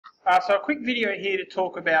So a quick video here to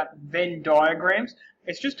talk about Venn diagrams.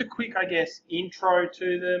 It's just a quick, I guess, intro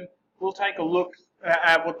to them. We'll take a look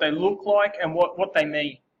at what they look like and what they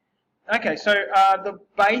mean. Okay, so the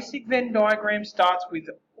basic Venn diagram starts with,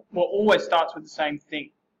 well, always starts with the same thing.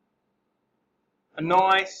 A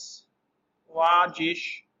nice,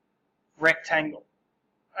 largish rectangle.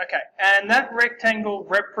 Okay, and that rectangle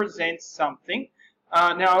represents something.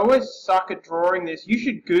 Now, I always suck at drawing this. You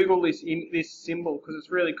should Google this symbol because it's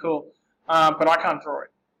really cool, but I can't draw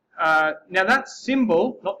it. Now, that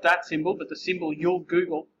symbol, not that symbol, but the symbol you'll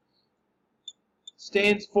Google,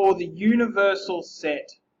 stands for the universal set.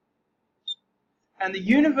 And the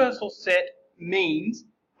universal set means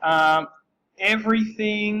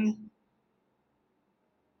everything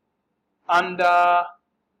under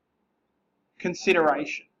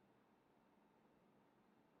consideration.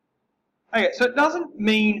 Okay, so it doesn't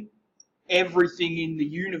mean everything in the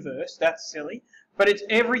universe, that's silly, but it's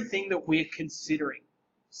everything that we're considering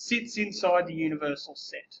sits inside the universal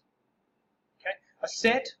set. Okay, a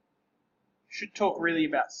set, should talk really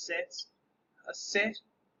about sets. A set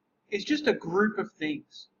is just a group of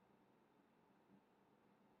things.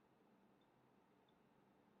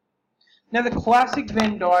 Now the classic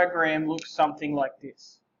Venn diagram looks something like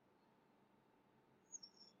this.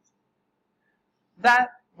 That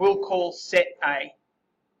we'll call set A.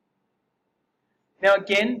 Now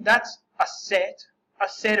again, that's a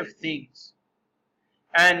set of things.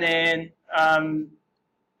 And then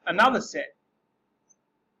another set,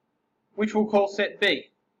 which we'll call set B,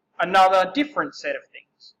 another different set of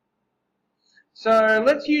things. So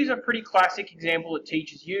let's use a pretty classic example that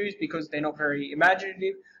teachers use because they're not very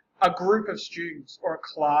imaginative, a group of students or a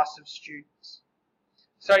class of students.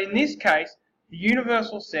 So in this case, the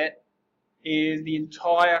universal set is the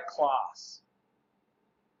entire class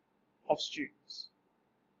of students.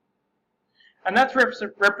 And that's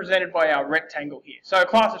represented by our rectangle here. So a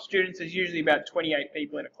class of students is usually about 28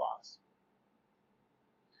 people in a class.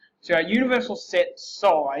 So our universal set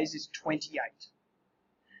size is 28.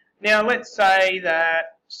 Now let's say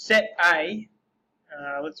that set A,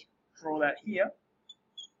 let's draw that here,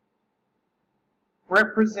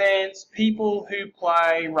 represents people who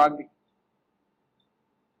play rugby.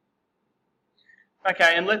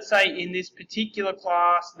 Okay, and let's say in this particular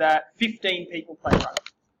class that 15 people play rugby.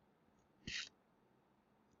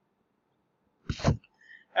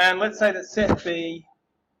 And let's say that set B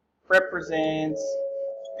represents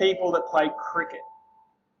people that play cricket.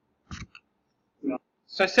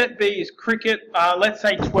 So set B is cricket. Let's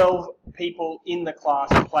say 12 people in the class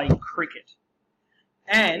play cricket.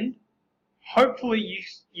 And hopefully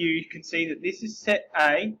you can see that this is set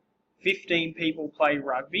A, 15 people play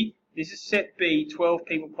rugby. This is set B, 12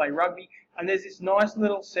 people play rugby, and there's this nice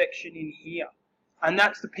little section in here, and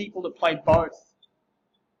that's the people that play both.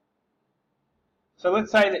 So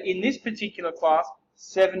let's say that in this particular class,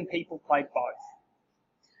 7 people play both.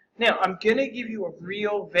 Now, I'm going to give you a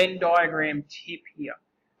real Venn diagram tip here,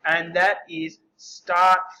 and that is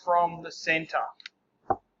start from the center.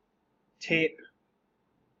 Tip.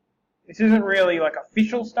 This isn't really like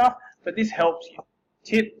official stuff, but this helps you.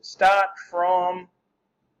 Tip, start from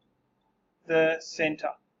the center.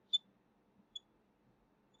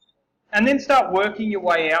 And then start working your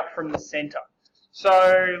way out from the center.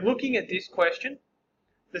 So looking at this question,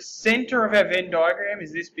 the center of our Venn diagram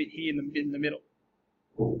is this bit here in the middle.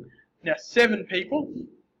 Now 7 people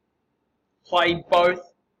play both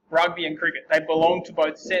rugby and cricket. They belong to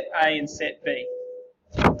both set A and set B.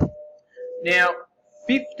 Now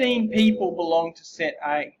 15 people belong to set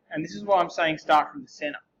A, and this is why I'm saying start from the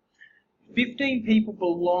center. 15 people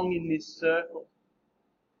belong in this circle.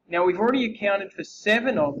 Now we've already accounted for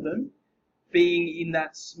 7 of them being in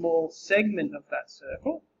that small segment of that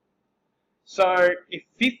circle. So if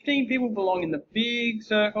 15 people belong in the big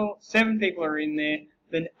circle, 7 people are in there,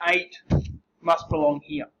 then 8 must belong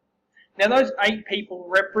here. Now those 8 people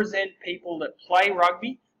represent people that play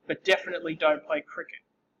rugby but definitely don't play cricket.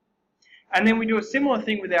 And then we do a similar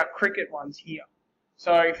thing with our cricket ones here.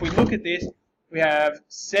 So if we look at this, we have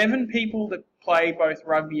 7 people that play both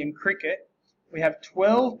rugby and cricket. We have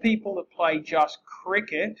 12 people that play just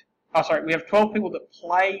cricket. Oh, sorry, we have 12 people that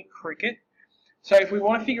play cricket. So if we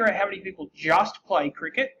want to figure out how many people just play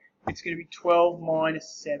cricket, it's going to be 12 minus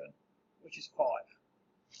 7, which is 5.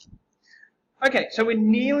 Okay, so we're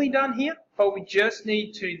nearly done here, but we just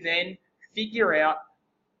need to then figure out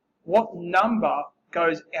what number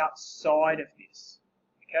goes outside of this.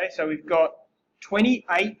 Okay, so we've got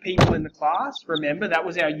 28 people in the class. Remember, that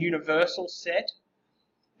was our universal set.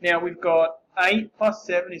 Now we've got 8 plus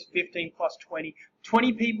 7 is 15 plus 20.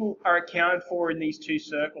 20 people are accounted for in these two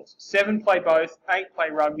circles. 7 play both, 8 play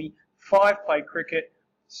rugby, 5 play cricket.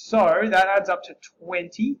 So that adds up to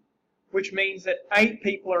 20, which means that 8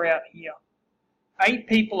 people are out here. 8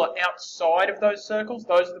 people are outside of those circles.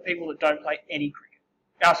 Those are the people that don't play any cricket.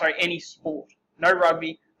 Oh, sorry, any sport. No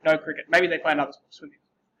rugby, no cricket. Maybe they play another sport, swimming.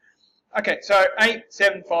 Okay, so 8,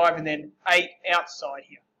 7, 5, and then 8 outside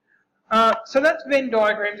here. So that's Venn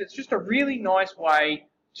diagrams. It's just a really nice way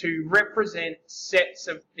to represent sets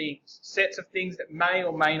of things that may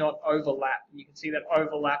or may not overlap. And you can see that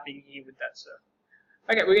overlapping here with that circle.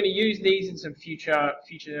 Okay, we're going to use these in some future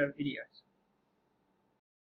videos.